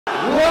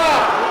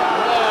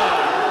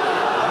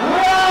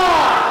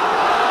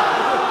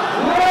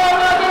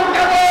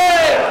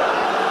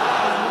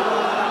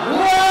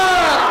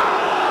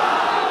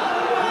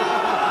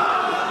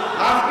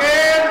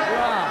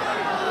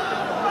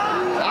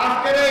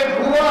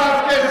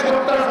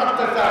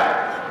চায়।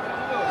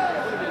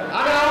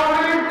 আর আওয়ামী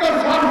লীগ তো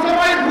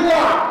সবসময়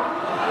ভুয়া।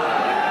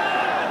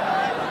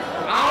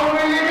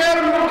 আওয়ামী লীগের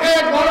মুখে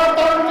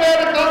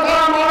গণতন্ত্রের কথা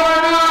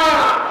মানায় না।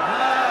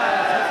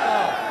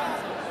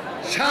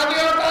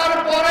 স্বাধীনতার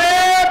পরে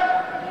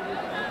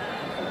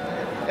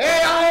এই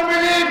আওয়ামী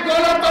লীগ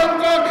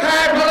গণতন্ত্র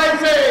খেয়ে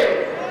ফেলাইছে।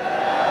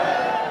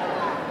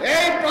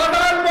 এই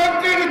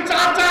প্রধানমন্ত্রীর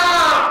চাচা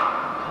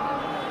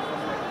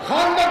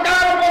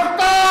খন্দকার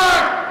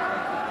মোস্তাক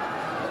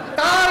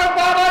তার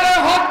বাবারে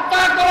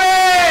হত্যা করে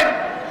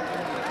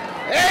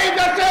এই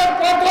দেশে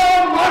প্রথম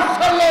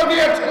মার্শাল্য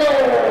দিয়েছিল।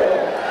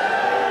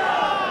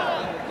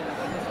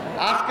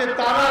 আজকে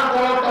তারা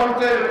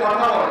গণতন্ত্রের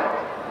কথা বলে।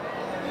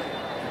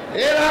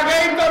 এর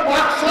আগেই তো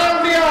বাকশাল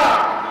দিয়া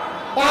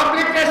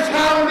পাবলিকের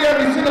শাল দিয়ে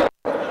দিছিল,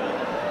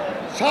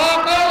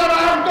 সকল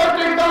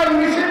রাজনৈতিক দল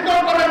নিষিদ্ধ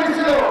করে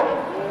দিছিল।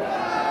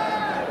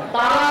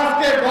 তারা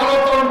আজকে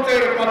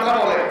গণতন্ত্রের কথা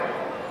বলে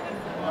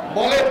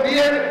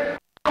বিয়ের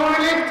আওয়ামী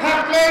লীগ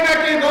থাকলেই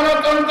নাকি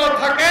গণতন্ত্র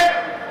থাকে,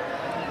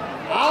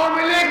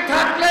 আওয়ামী লীগ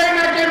থাকলেই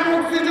নাকি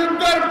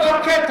মুক্তিযুদ্ধের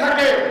পক্ষে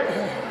থাকে।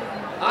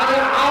 আর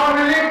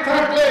আওয়ামী লীগ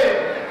থাকলে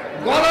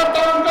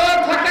গণতন্ত্র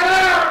থাকে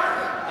না।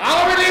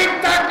 আওয়ামী লীগ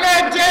থাকলে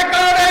যে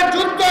কারণে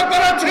যুদ্ধ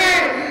করেছে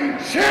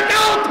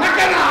সেটাও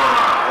থাকে না।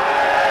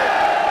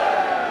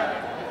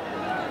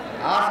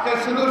 আজকে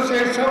শুধু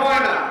সেই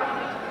সময় না,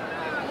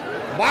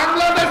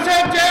 বাংলাদেশে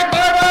যে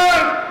কয়বার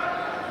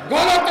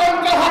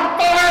গণতন্ত্র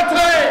হত্যা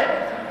হয়েছে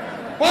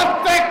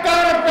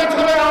প্রত্যেকটার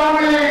পেছনে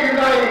আওয়ামী লীগ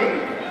দায়ী।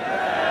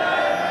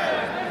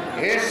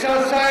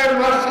 এরশাদ সাহেব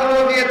মার্শাল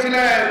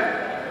দিয়েছিলেন।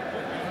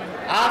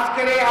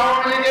 আজকের এই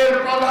আওয়ামী লীগের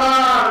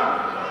প্রধান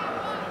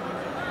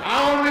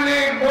আওয়ামী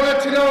লীগ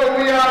বলেছিল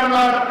উই আর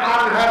নট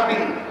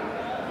আনহ্যাপি।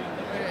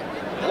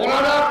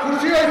 ওনারা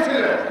খুশি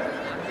হয়েছিলেন,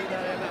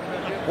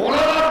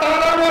 ওনারা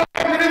তারা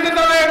বিরোধী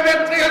দলের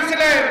নেত্রী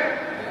হয়েছিলেন।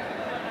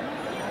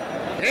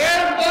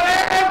 এরপরে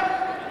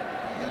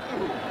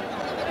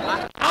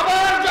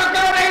আবার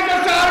যখন এই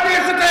দেশে আর্মি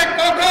এসেছে,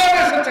 কখন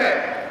এসেছে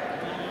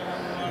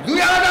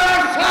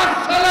 2007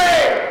 সালে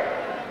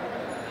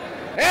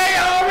এই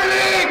আওয়ামী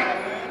লীগ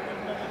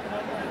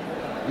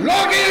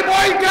লগির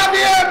বইটা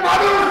দিয়ে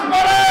মানুষ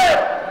মরে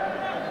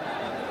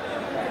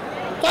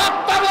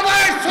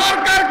তত্ত্বাবধায়ক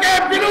সরকারকে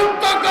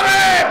বিলুপ্ত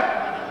করে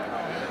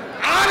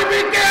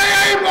আর্মিকে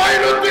এই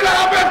মঈনুদ্দিন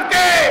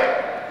আহমেদকে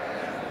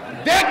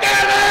ডেকে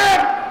এনে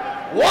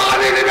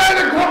ওয়ার্নিং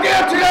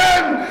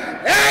ঘটিয়েছিলেন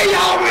এই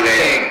আওয়ামী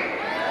লীগ।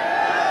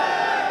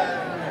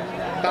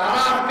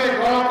 তারা আজকে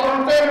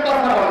গণতন্ত্রের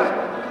কথা বলে।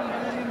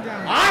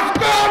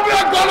 আজকে আমরা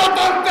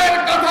গণতন্ত্রের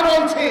কথা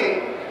বলছি।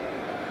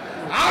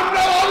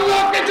 আমরা অন্য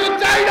কিছু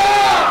চাই না।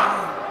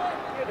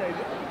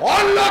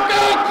 অন্য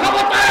কেউ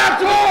ক্ষমতায়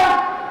আসুক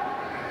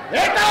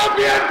এটাও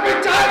বিএনপি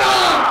চায় না।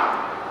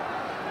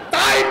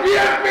 তাই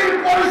বিএনপির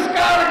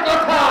পরিষ্কার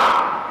কথা,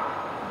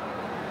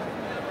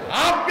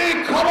 আপনি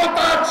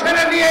ক্ষমতা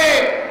ছেড়ে দিয়ে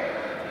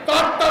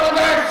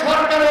তত্ত্বাবধায়ক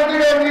সরকারের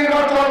অধীনে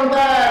নির্বাচন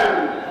দেন।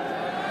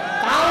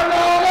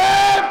 তাহলে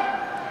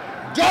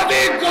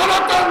যদি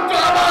গণতন্ত্র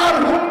আবার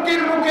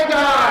হুমকির মুখে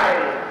যায়,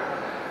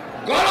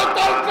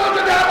 গণতন্ত্র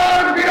যদি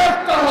আবার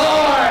বিরস্ত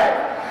হয়,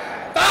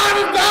 তার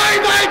দায়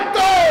দায়িত্ব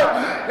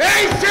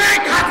এই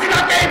শেখ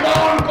হাসিনাকেই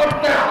বহন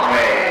করতে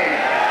হবে।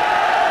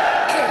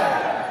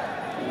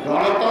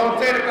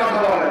 গণতন্ত্রের কথা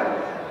বলেন,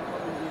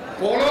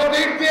 কোন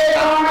দিক দিয়ে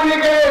আওয়ামী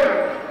লীগের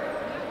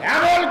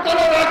এমন কোন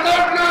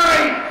রেকর্ড নাই।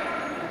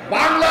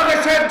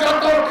 বাংলাদেশের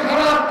যত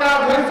খারাপ কাজ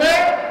হয়েছে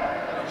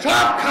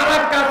সব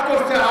খারাপ কাজ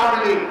করছে আওয়ামী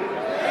লীগ।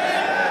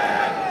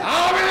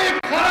 আওয়ামী লীগ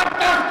খারাপ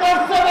কাজ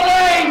করছে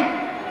বলেই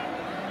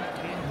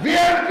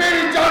বিএনপির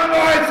জন্ম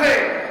হয়েছে।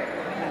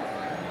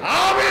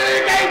 আওয়ামী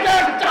লীগ এই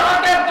দেশ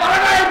চালাতে পারে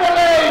নাই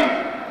বলেই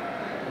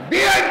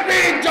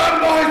বিএনপির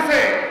জন্ম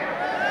হয়েছে।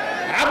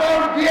 এবং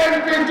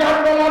বিএনপি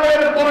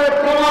জন্মলাভের পরে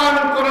প্রমাণ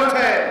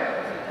করেছে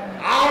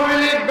আওয়ামী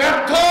লীগ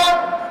ব্যর্থ,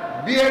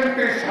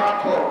 বিএনপি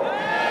সার্থক।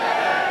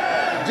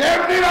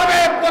 যেমনি ভাবে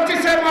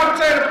 25শে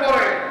মার্চের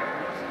পরে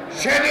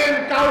সেদিন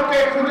কাউকে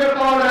খুঁজে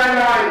পাওয়া যায়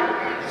নাই,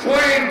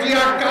 শহীদ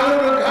জিয়া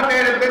কালুর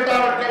ঘাটের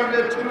বেতার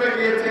কেন্দ্রে ছুটে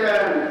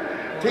গিয়েছিলেন,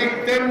 ঠিক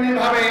তেমনি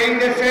ভাবে এই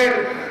দেশের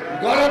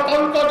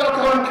গণতন্ত্র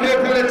যখন খেয়ে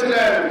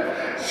ফেলেছিলেন,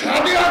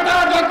 স্বাধীনতা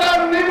যখন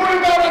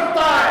নির্মূল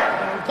অবস্থায়,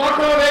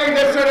 তখন এই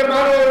দেশের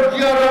মানুষ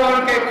জিয়া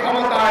রহমানকে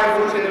ক্ষমতায়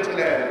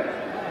বসিয়েছিলেন।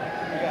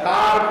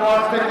 তারপর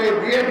থেকে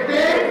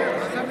বিএনপি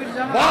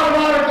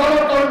বারবার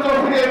গণতন্ত্র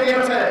ফিরিয়ে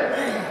দিয়েছে।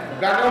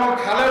 বেগম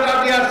খালেদা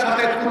জিয়ার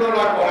সাথে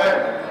তুলনা করেন,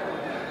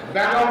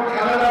 বেগম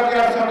খালেদা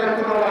জিয়ার সাথে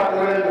তুলনা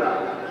করেন না।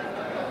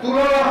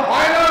 তুলনা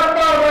হয় না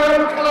আপনার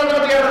বেগম খালেদা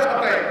জিয়ার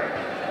সাথে।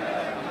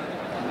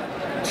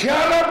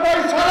 96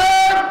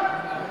 সালের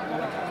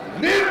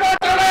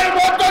নির্বাচনের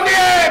মধ্য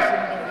দিয়ে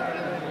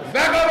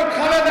বেগম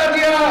খালেদা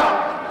জিয়া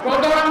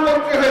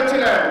প্রধানমন্ত্রী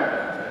হয়েছিলেন।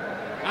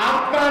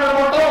 আপনার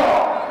মতো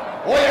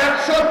ওই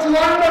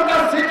 154টা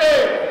সিটে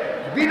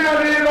বিনা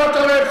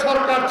নির্বাচনের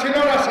সরকার ছিল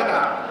না, সেটা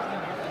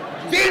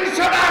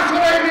 300টা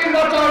আসনে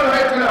নির্বাচন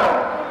হয়েছিল।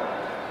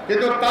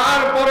 কিন্তু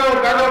তারপরেও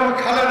বেগম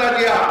খালেদা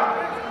জিয়া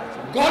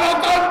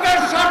গণতন্ত্রের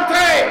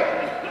স্বার্থে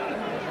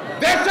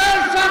দেশের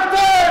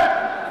স্বার্থে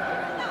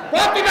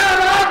প্রতিটা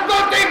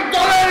রাজনৈতিক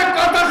দলের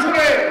কথা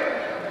শুনে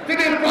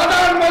তিনি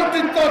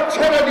প্রধানমন্ত্রিত্ব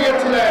ছেড়ে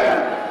দিয়েছিলেন।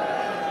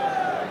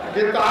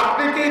 কিন্তু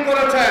আপনি কি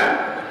করেছেন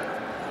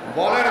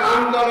বলেন?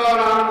 আন্দোলন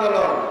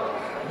আন্দোলন।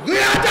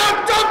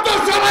 2014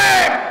 সালে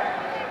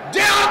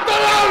যে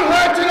আন্দোলন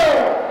হয়েছিল,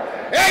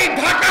 এই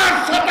ঢাকার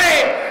সাথে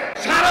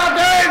সারা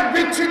দেশ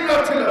বিচ্ছিন্ন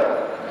ছিল।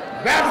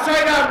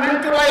 ব্যবসায়ীরা,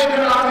 মিন্টু ভাই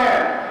এখানে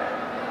আছেন,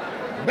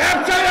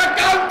 ব্যবসায়ীরা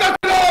কাউন্টার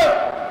ছিল,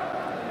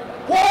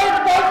 পোর্ট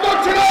বন্ধ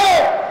ছিল,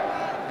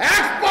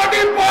 এক্সপোর্ট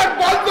ইম্পোর্ট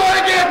বন্ধ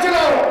হয়ে গিয়েছিল,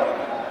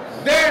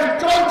 দেশ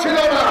চলছিল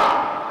না।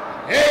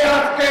 এই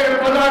আজকের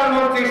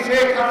প্রধানমন্ত্রী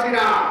শেখ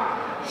হাসিনা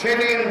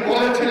সেদিন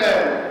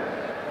বলেছিলেন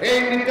এই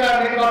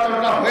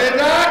নির্বাচনটা হয়ে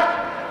যাক,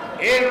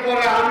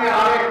 এরপরে আমি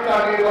আরেকটা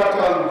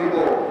নির্বাচন দিব।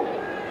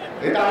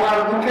 এটা আমার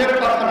মুখের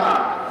কথা না,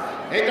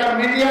 এটা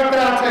মিডিয়াতে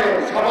আছে,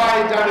 সবাই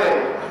জানে।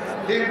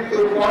 কিন্তু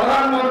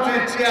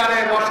প্রধানমন্ত্রীর চেয়ারে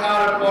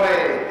বসার পরে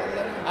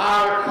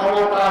আর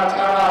ক্ষমতা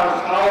ছাড়ার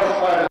সাহস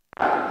হয়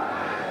না।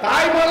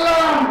 তাই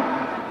বললাম,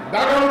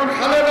 বেগম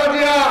খালেদা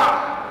জিয়া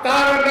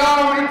তার নাম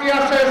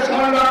ইতিহাসে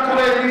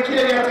সংরক্ষণে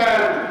লিখিয়ে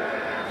গেছেন।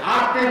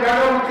 আপনি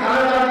বেগম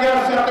খালেদা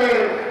জিয়ার সাথে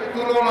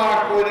তুলনা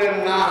করেন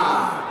না,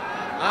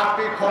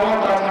 আপনি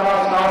ক্ষমতা ছাড়া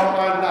সাহস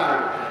পান না।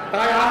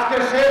 তাই আজকে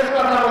শেষ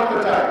কথা বলতে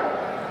চাই,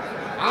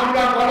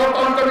 আমরা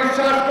গণতন্ত্র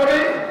বিশ্বাস করি,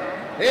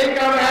 এই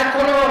কারণে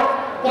এখনো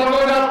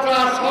পদযাত্রা,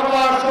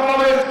 সভা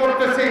সমাবেশ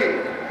করতেছি।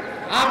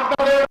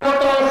 আপনাদের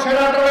মতো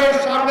সেনাদলের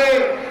সামনে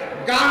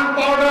গান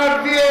পাউডার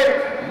দিয়ে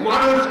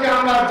মানুষকে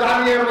আমরা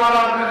জ্বালিয়ে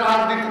মারার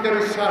রাজনীতিতে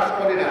বিশ্বাস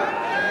করি না।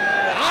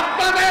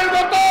 আপনাদের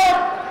মতো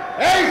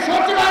এই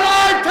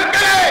সচিবালয়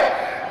থেকে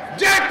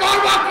যে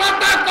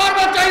কর্মকর্তা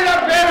কর্মচারীরা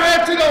বের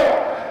হয়েছিল,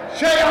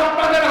 সেই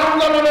আপনাদের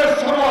আন্দোলনের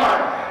সময়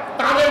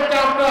তাদেরকে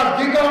আপনারা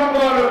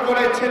দিগম্বর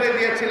করে ছেড়ে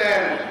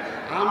দিয়েছিলেন।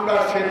 আমরা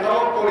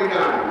সেটাও করি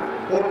না,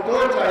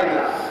 করতেও চাই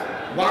না।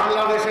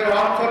 বাংলাদেশের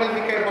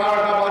অর্থনীতিকে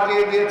 12টা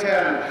বাজিয়ে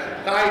দিয়েছেন।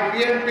 তাই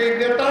বিএনপির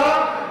নেতা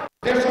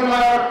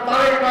দেশনায়ক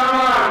তারেক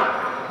রহমান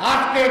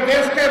আজকে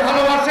দেশকে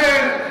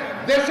ভালোবাসেন,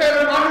 দেশের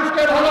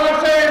মানুষকে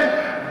ভালোবাসেন,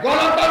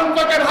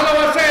 গণতন্ত্রকে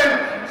ভালোবাসেন।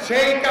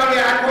 সেই কারণে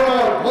এখনো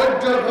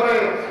ধৈর্য ধরে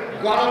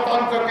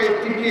গণতন্ত্রকে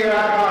টিকিয়ে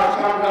রাখার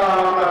সংগ্রাম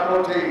আমরা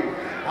করছি।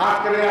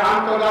 আজকের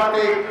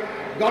আন্তর্জাতিক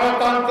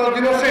গণতন্ত্র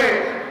দিবসে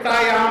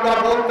তাই আমরা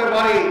বলতে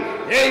পারি,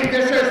 এই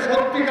দেশের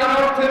সত্যিকার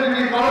অর্থে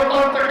যদি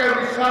গণতন্ত্রকে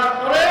বিশ্বাস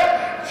করে,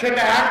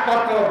 সেটা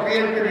একমাত্র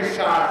বিএনপি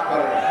বিশ্বাস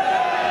করে,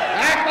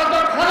 একমাত্র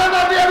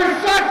খালেদা জিয়া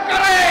বিশ্বাস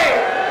করে,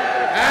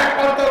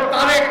 একমাত্র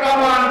তারেক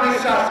রহমান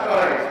বিশ্বাস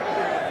করে।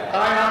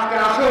 তাই আজকে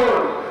আসুন,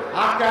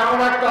 আজকে এমন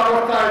একটা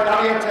অবস্থায়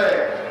দাঁড়িয়েছে,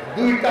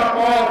 দুইটা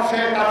পথ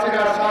শেখ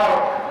হাসিনা সহ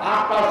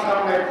আপনার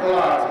সামনে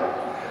খোলা আছে।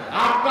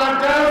 আপনার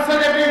জেনারেল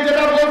সেক্রেটারি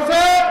যেটা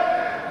বলছে,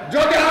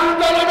 যদি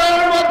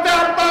আন্দোলনের মধ্যে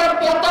আপনার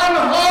পতন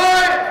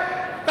হয়,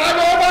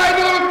 তবে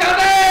ওবায়দুল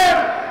কাদের,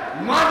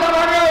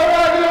 মাঝামাঝি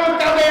ওবায়দুল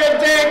কাদের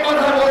যে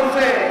কথা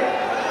বলছে,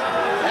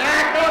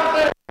 এক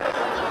রাত্রে,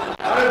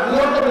 আরে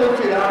ভুল তো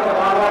বলছি, আমরা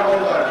বারবার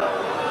বলবেন,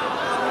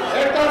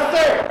 এটা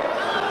হচ্ছে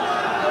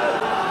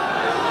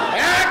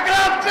এক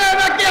রাত্রে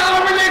নাকি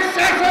আওয়ামী লীগ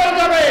শেষ হয়ে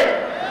যাবে,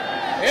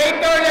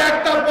 এইটাই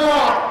একটা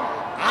পথ।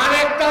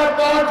 আরেকটা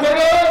পথ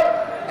হলো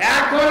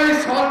এখনই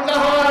সন্ধ্যা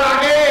হওয়ার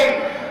আগে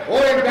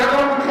ওই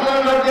বেগম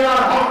খালেদা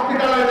জিয়ার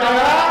হসপিটালে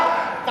যাওয়া,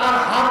 তার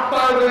হাত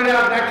পা ধরে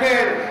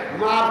দেখেন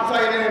মাপ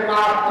চাইলে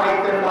মাপ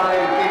পাইতে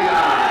পারেন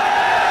কিনা।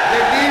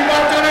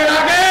 নির্বাচনের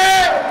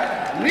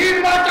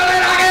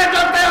আগে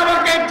যাতে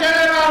আমাকে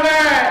ছেড়ে না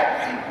দেয়,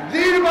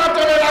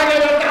 নির্বাচনের আগে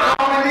যাতে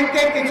আওয়ামী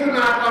লীগকে কিছু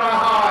না করা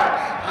হয়,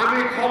 আমি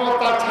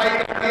ক্ষমতা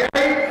ছাইড়া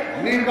দিয়েই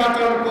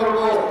নির্বাচন করব।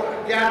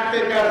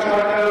 কেয়ারটেকার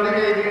সরকারের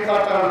অধীনে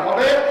নির্বাচন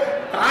হবে,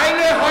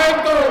 তাইলে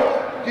হয়তো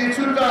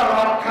কিছুটা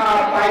রক্ষা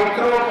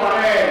পাইতেও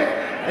পারেন।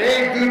 এই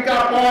দুইটা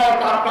পথ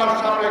আপনার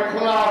সামনে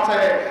খোলা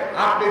আছে,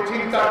 আপনি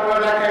চিন্তা করে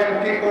দেখেন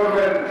কি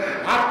করবেন।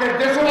 আজকে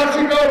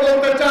দেশবাসীকেও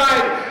বলতে চাই,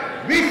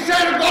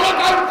 বিশ্বের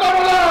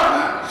গণতন্ত্রমূলক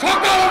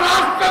সকল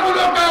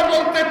রাষ্ট্রগুলোকে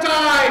বলতে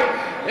চাই,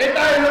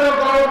 এটাই হলো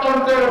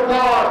গণতন্ত্রের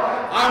পথ।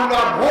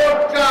 আমরা ভোট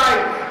চাই,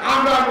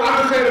 আমরা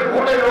মানুষের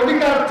ভোটের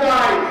অধিকার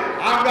চাই,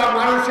 আমরা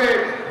মানুষের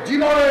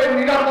জীবনের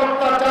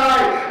নিরাপত্তা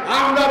চাই,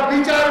 আমরা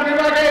বিচার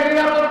বিভাগের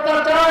নিরাপত্তা